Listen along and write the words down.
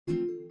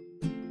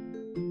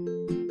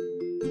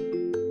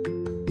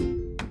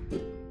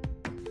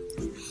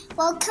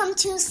Welcome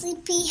to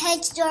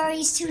Sleepyhead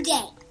Stories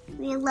today.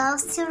 We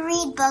love to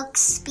read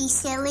books, be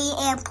silly,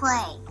 and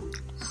play.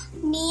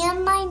 Me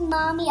and my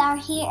mommy are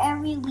here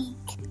every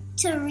week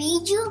to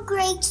read you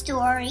great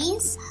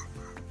stories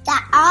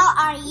that all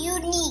are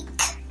unique.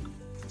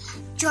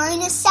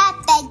 Join us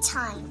at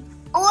bedtime,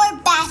 or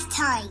bath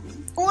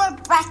time, or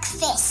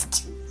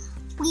breakfast.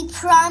 We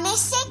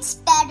promise it's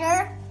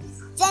better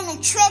than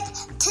a trip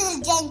to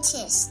the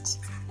dentist.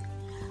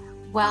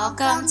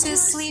 Welcome to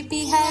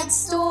Sleepyhead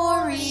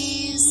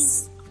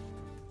Stories.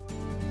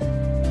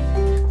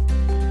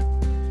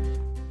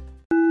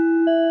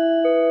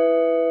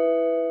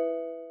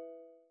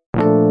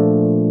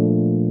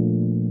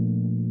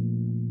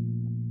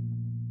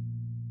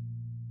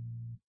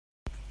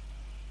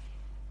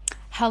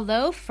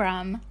 Hello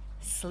from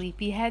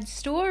Sleepyhead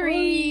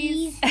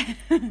Stories.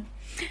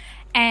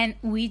 And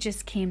we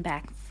just came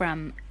back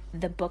from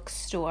the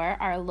bookstore,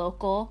 our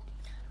local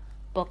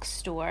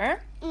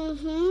bookstore. And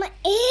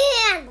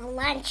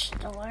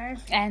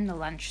the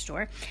lunch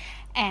store.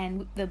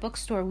 And the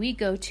bookstore we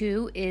go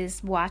to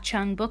is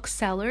Watchung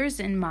Booksellers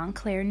in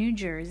Montclair, New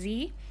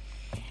Jersey.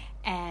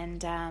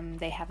 And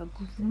they have a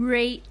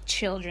great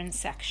children's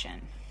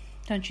section.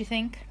 Don't you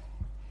think?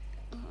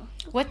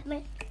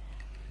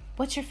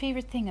 What's your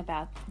favorite thing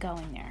about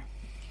going there?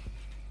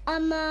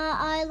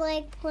 I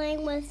like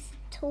playing with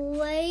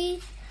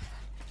toys,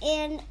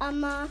 and I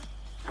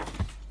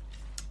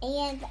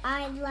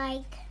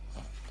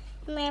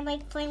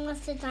like playing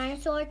with the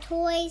dinosaur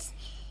toys,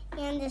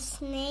 and the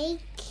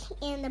snake,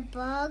 and the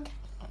bug,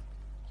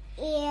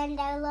 and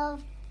I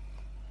love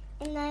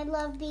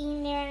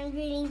being there and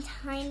reading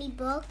tiny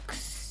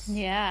books.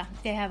 Yeah,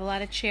 they have a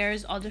lot of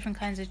chairs, all different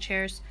kinds of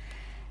chairs,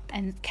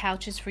 and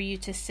couches for you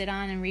to sit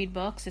on and read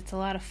books. It's a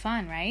lot of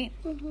fun, right?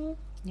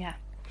 Yeah.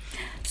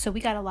 So we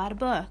got a lot of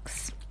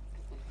books.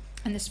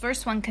 And this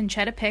first one,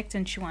 Conchetta picked,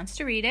 and she wants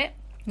to read it.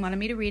 Wanted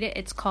me to read it.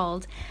 It's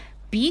called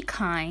Be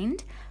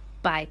Kind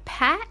by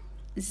Pat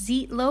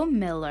Zietlow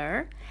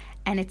Miller,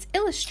 and it's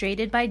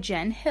illustrated by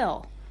Jen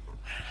Hill.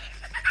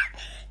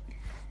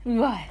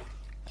 What?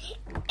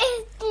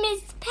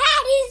 Miss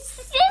Pat is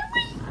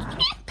silly.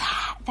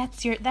 Pat.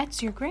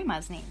 That's your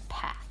grandma's name,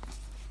 Pat.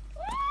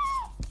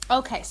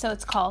 Okay, so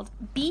it's called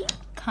Be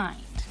Kind.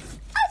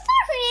 I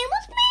thought her name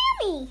was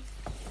Mammy.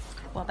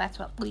 Well, that's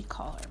what we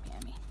call her,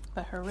 Mammy.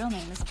 But her real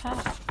name is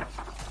Pat.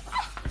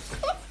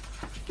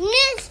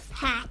 Miss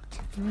Pat.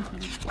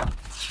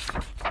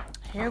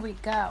 Here we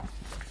go.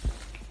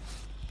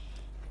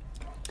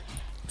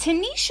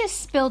 Tanisha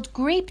spilled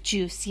grape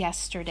juice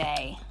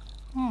yesterday.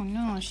 Oh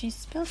no, she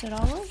spilled it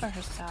all over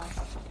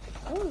herself.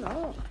 Oh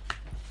no.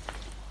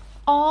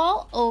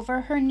 All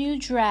over her new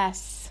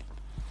dress.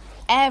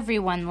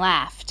 Everyone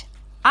laughed.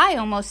 I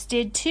almost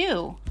did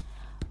too.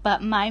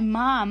 But my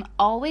mom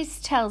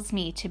always tells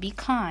me to be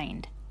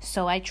kind,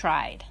 so I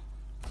tried.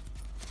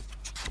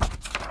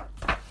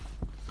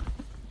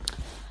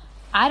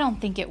 I don't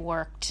think it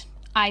worked.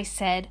 I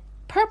said,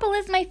 "Purple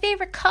is my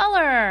favorite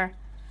color."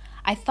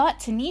 I thought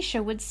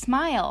Tanisha would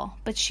smile,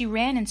 but she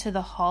ran into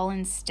the hall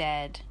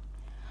instead.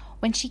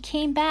 When she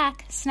came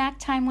back, snack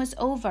time was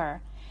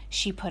over.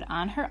 She put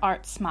on her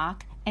art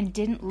smock and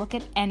didn't look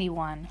at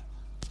anyone.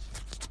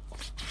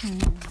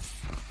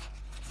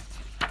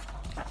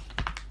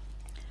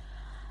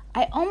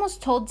 I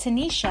almost told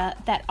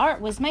Tanisha that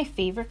art was my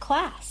favorite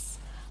class,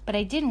 but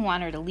I didn't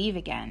want her to leave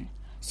again.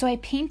 So I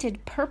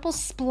painted purple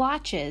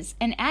splotches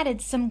and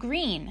added some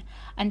green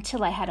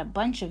until I had a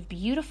bunch of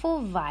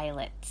beautiful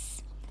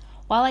violets.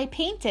 While I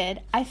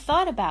painted, I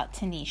thought about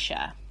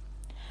Tanisha.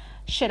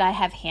 Should I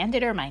have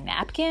handed her my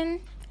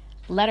napkin?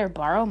 Let her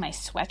borrow my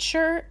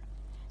sweatshirt?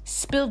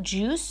 Spill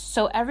juice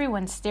so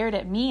everyone stared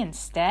at me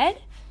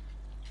instead?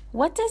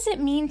 What does it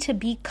mean to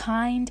be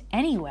kind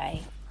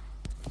anyway?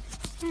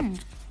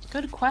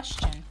 Good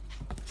question.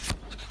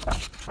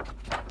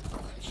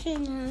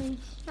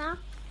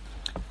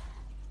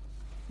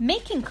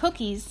 Making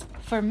cookies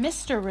for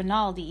Mr.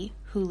 Rinaldi,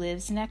 who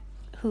lives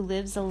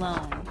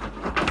alone.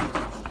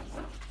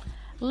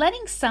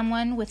 Letting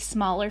someone with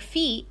smaller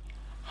feet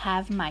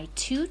have my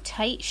too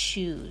tight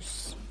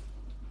shoes.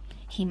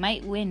 He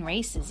might win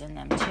races in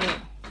them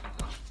too.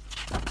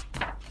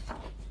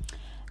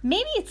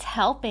 Maybe it's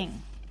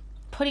helping.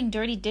 Putting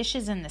dirty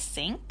dishes in the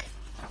sink.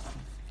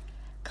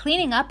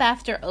 Cleaning up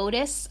after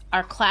Otis,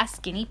 our class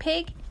guinea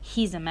pig.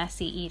 He's a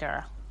messy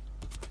eater.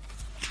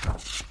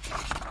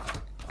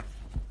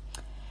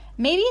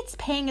 Maybe it's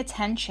paying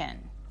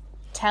attention.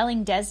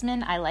 Telling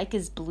Desmond I like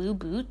his blue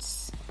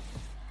boots.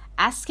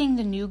 Asking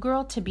the new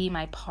girl to be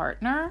my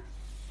partner.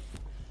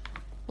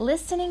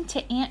 Listening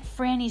to Aunt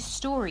Franny's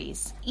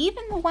stories,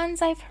 even the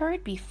ones I've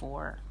heard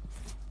before.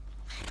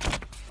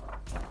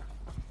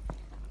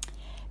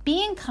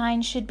 Being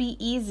kind should be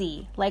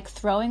easy, like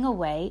throwing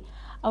away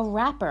a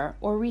wrapper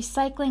or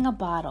recycling a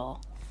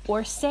bottle,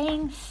 or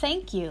saying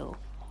thank you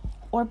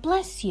or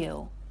bless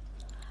you.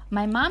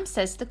 My mom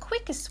says the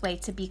quickest way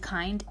to be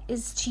kind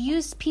is to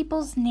use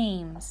people's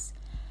names.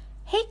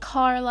 Hey,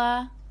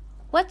 Carla.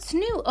 What's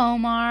new,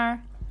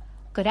 Omar?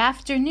 Good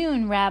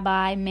afternoon,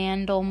 Rabbi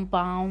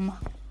Mandelbaum.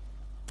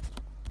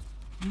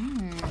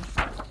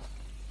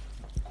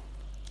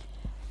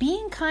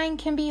 Being kind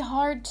can be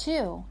hard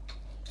too,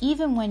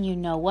 even when you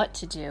know what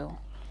to do.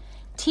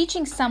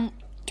 Teaching someone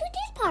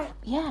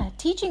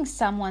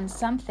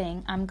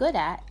something I'm good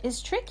at is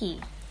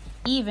tricky,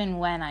 even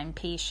when I'm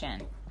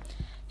patient.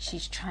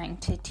 She's trying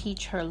to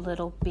teach her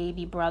little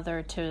baby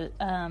brother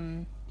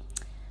to,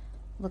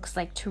 looks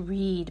like to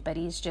read, but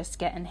he's just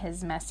getting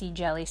his messy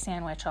jelly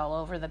sandwich all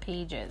over the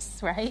pages,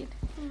 right?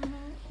 Mm-hmm.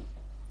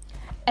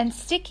 And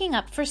sticking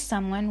up for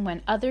someone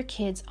when other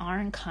kids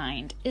aren't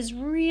kind is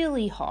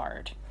really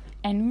hard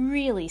and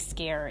really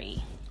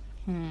scary.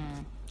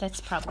 That's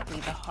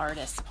probably the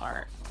hardest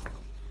part.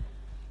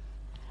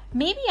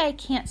 Maybe I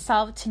can't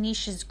solve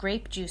Tanisha's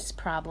grape juice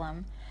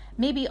problem.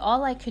 Maybe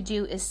all I could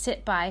do is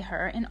sit by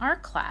her in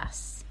art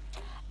class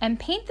and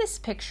paint this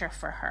picture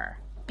for her,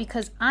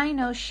 because I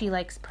know she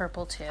likes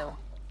purple too.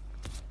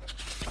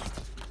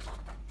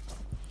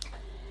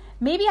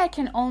 Maybe I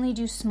can only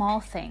do small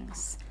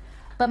things,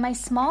 but my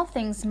small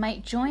things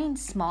might join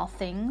small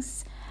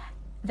things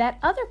that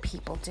other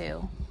people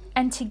do,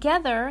 and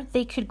together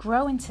they could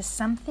grow into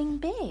something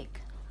big.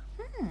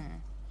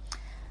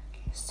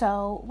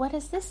 So what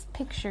is this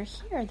picture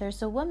here?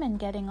 There's a woman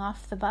getting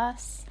off the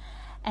bus,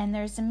 and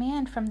there's a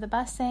man from the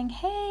bus saying,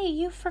 "Hey,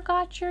 you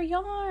forgot your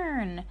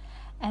yarn."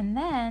 And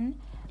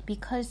then,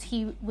 because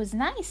he was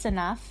nice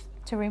enough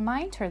to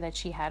remind her that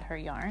she had her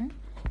yarn,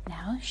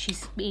 now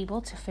she's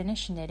able to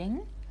finish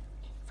knitting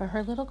for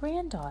her little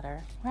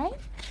granddaughter, right?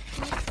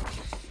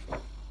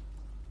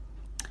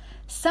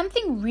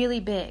 Something really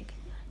big,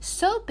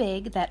 so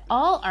big that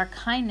all our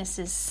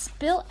kindnesses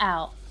spill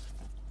out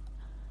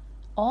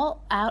of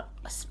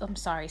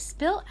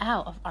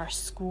our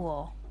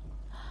school,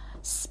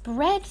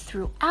 spread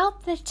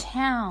throughout the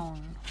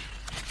town.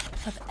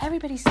 So if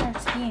everybody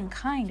starts being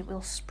kind, it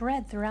will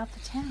spread throughout the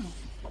town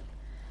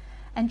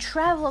and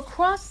travel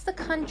across the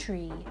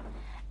country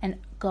and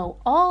go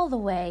all the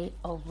way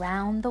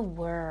around the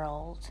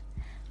world.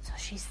 So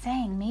she's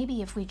saying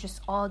maybe if we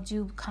just all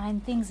do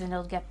kind things, and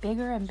it'll get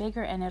bigger and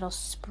bigger, and it'll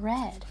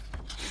spread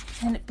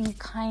and it be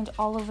kind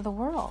all over the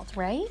world,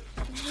 right?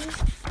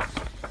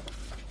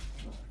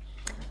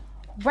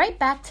 Right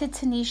back to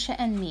Tanisha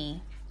and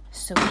me,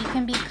 so we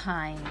can be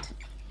kind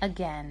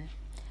again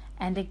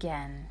and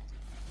again.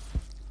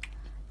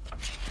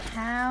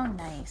 How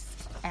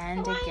nice.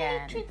 And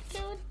again.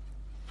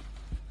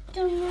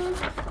 I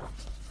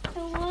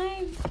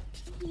want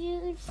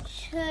you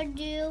to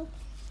do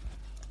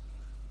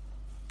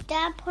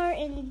that part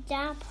and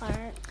that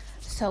part.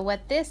 So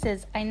what this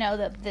is, I know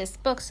that this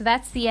book, so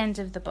that's the end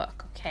of the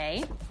book,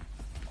 okay?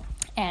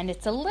 And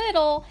it's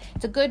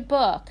a good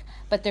book,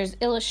 but there's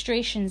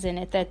illustrations in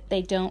it that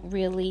they don't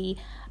really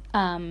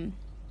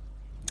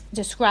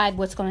describe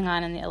what's going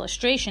on in the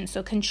illustration.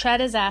 So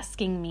Conchetta's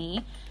asking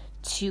me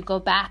to go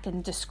back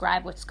and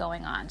describe what's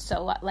going on.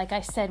 So like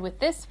I said with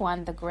this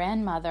one, the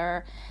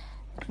grandmother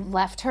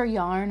left her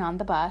yarn on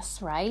the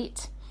bus,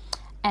 right?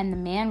 And the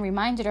man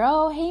reminded her,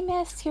 "Oh, hey,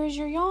 miss, here's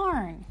your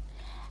yarn."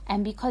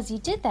 And because he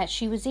did that,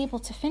 she was able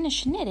to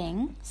finish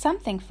knitting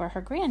something for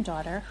her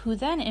granddaughter, who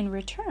then in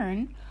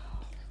return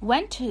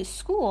went to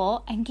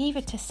school and gave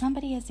it to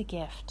somebody as a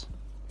gift.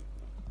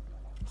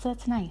 So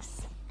that's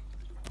nice.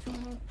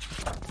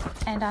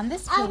 And on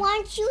this page, I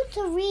want you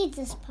to read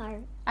this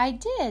part. I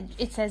did.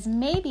 It says,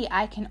 maybe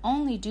I can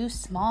only do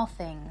small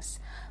things,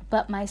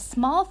 but my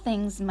small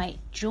things might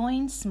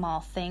join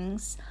small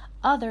things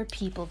other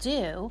people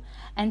do,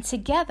 and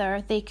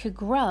together they could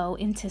grow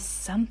into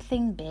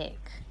something big.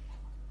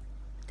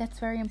 That's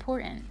very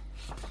important.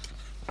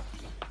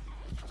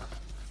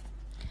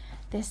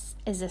 This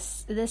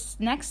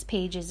next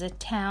page is a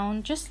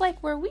town just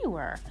like where we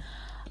were.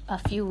 A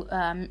few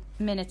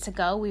minutes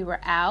ago, we were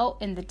out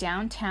in the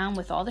downtown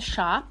with all the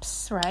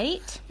shops,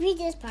 right? Read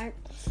this part.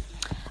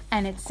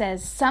 And it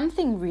says,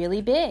 something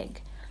really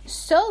big.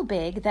 So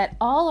big that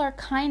all our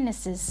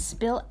kindnesses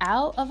spill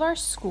out of our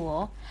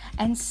school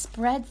and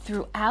spread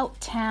throughout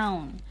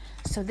town.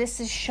 So this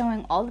is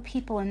showing all the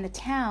people in the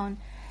town.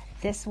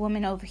 This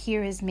woman over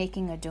here is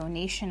making a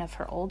donation of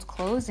her old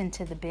clothes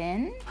into the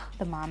bin,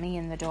 the mommy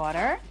and the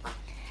daughter.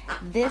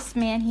 This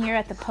man here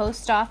at the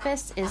post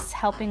office is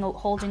holding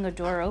a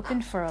door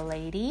open for a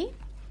lady.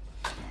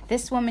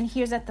 This woman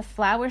here's at the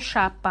flower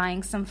shop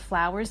buying some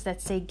flowers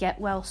that say get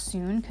well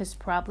soon, because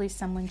probably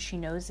someone she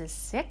knows is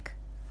sick.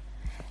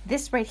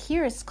 This right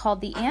here is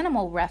called the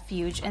Animal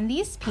Refuge, and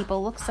these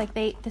people, looks like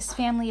this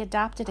family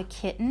adopted a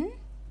kitten.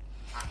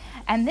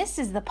 And this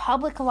is the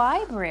public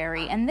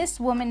library, and this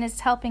woman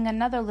is helping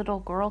another little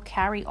girl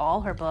carry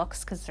all her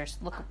books because they're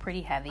looking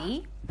pretty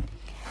heavy.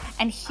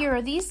 And here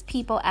are these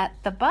people at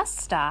the bus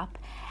stop,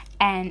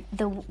 and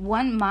the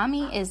one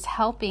mommy is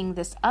helping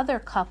this other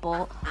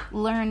couple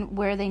learn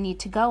where they need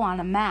to go on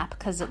a map,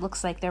 because it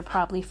looks like they're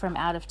probably from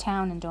out of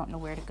town and don't know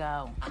where to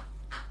go.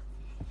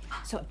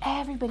 So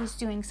everybody's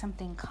doing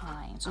something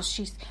kind.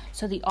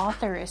 So the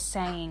author is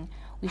saying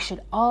we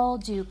should all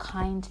do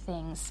kind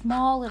things,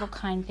 small little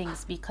kind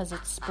things, because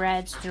it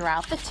spreads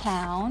throughout the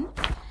town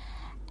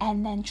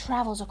and then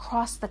travels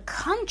across the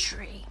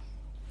country.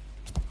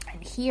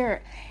 And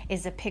here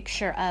is a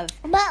picture of...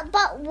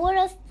 But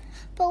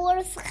what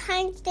if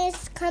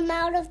kindness come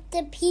out of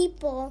the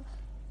people?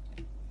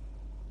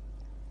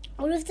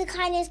 What if the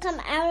kindness come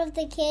out of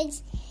the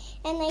kids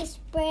and they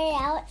spread it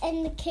out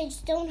and the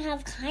kids don't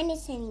have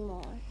kindness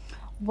anymore?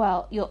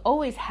 Well, you'll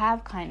always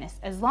have kindness.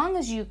 As long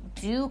as you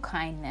do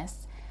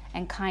kindness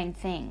and kind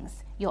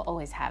things, you'll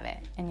always have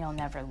it and you'll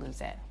never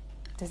lose it.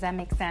 Does that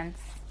make sense?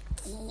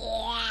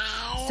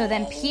 Yeah. So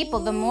then people,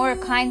 the more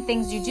kind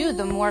things you do,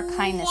 the more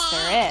kindness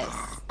there is.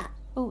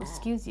 Oh,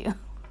 excuse you.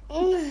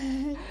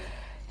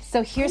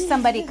 So here's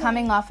somebody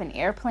coming off an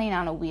airplane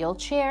on a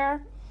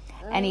wheelchair,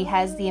 and he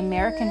has the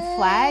American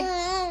flag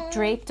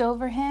draped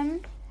over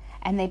him,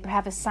 and they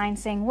have a sign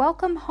saying,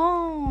 "Welcome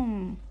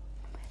home.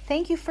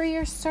 Thank you for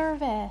your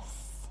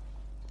service."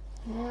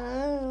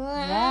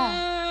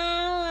 Yeah.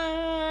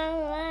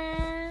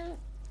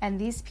 And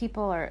these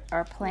people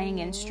are playing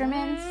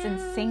instruments and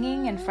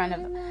singing in front of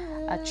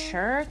a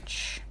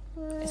church.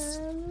 It's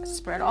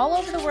spread all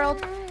over the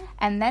world.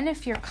 And then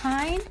if you're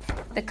kind,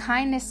 the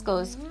kindness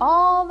goes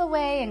all the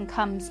way and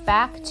comes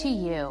back to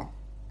you.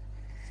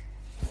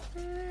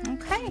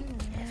 Okay.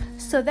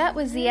 So that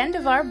was the end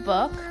of our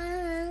book.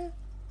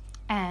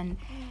 And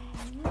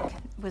it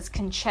was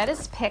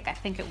Conchetta's pick. I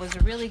think it was a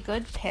really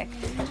good pick.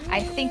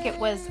 I think it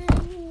was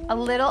a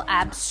little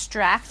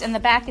abstract. In the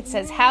back it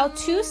says, how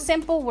 2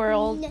 simple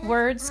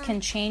words can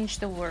change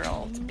the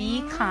world.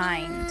 Be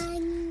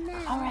kind.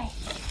 All right.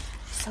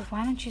 So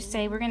why don't you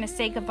say, we're going to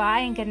say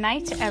goodbye and good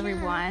night to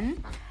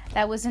everyone.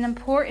 That was an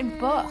important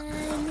book.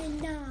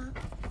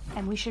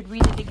 And we should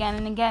read it again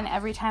and again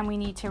every time we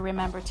need to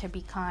remember to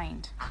be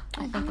kind.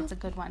 I think it's a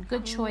good one.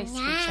 Good choice,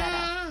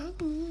 Conchetta.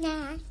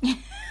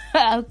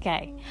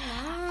 Okay.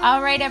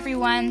 All right,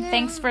 everyone.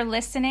 Thanks for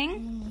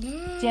listening. Do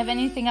you have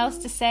anything else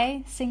to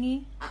say,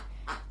 Singy?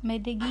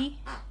 Mediggy?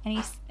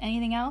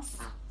 Anything else?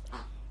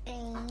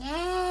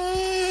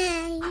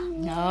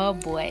 No,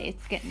 boy.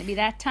 It's getting to be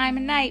that time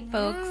of night,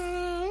 folks.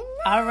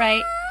 All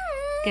right.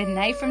 Good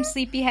night from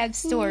Sleepyhead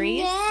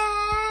Stories.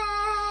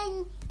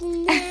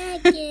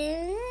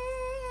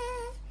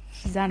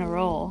 She's on a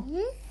roll.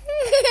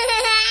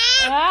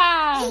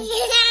 Ah.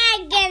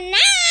 Good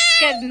night.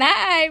 Good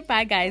night.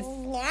 Bye, guys.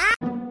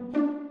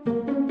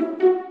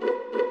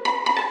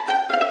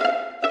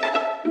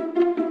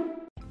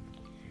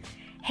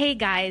 Hey,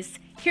 guys.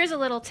 Here's a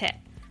little tip.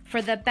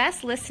 For the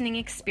best listening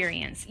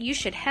experience, you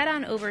should head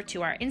on over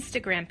to our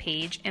Instagram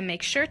page and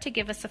make sure to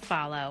give us a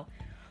follow.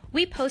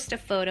 We post a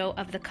photo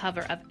of the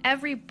cover of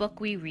every book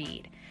we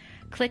read.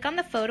 Click on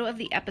the photo of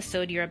the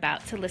episode you're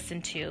about to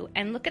listen to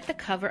and look at the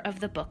cover of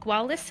the book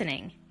while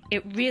listening.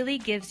 It really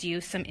gives you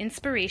some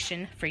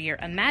inspiration for your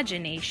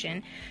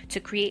imagination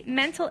to create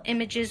mental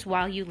images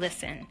while you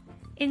listen.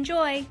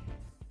 Enjoy!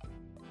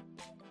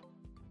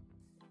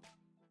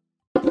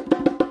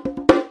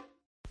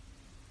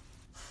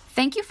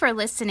 Thank you for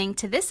listening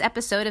to this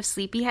episode of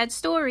Sleepyhead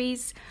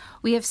Stories.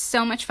 We have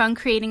so much fun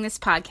creating this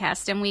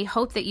podcast, and we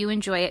hope that you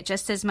enjoy it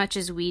just as much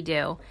as we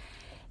do.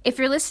 If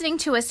you're listening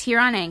to us here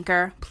on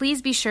Anchor,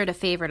 please be sure to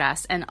favorite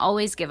us and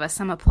always give us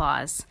some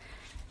applause.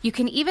 You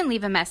can even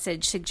leave a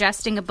message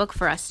suggesting a book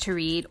for us to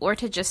read or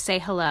to just say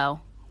hello.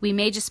 We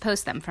may just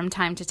post them from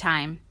time to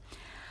time.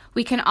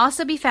 We can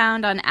also be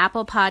found on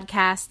Apple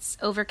Podcasts,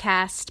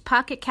 Overcast,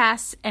 Pocket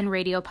Casts, and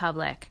Radio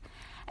Public.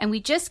 And we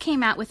just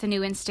came out with a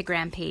new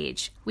Instagram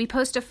page. We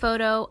post a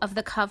photo of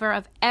the cover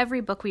of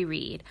every book we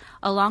read,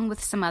 along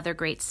with some other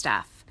great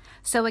stuff.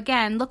 So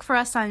again, look for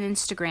us on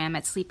Instagram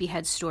at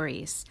Sleepyhead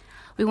Stories.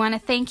 We want to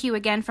thank you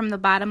again from the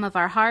bottom of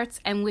our hearts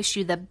and wish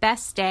you the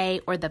best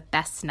day or the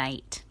best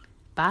night.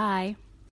 Bye.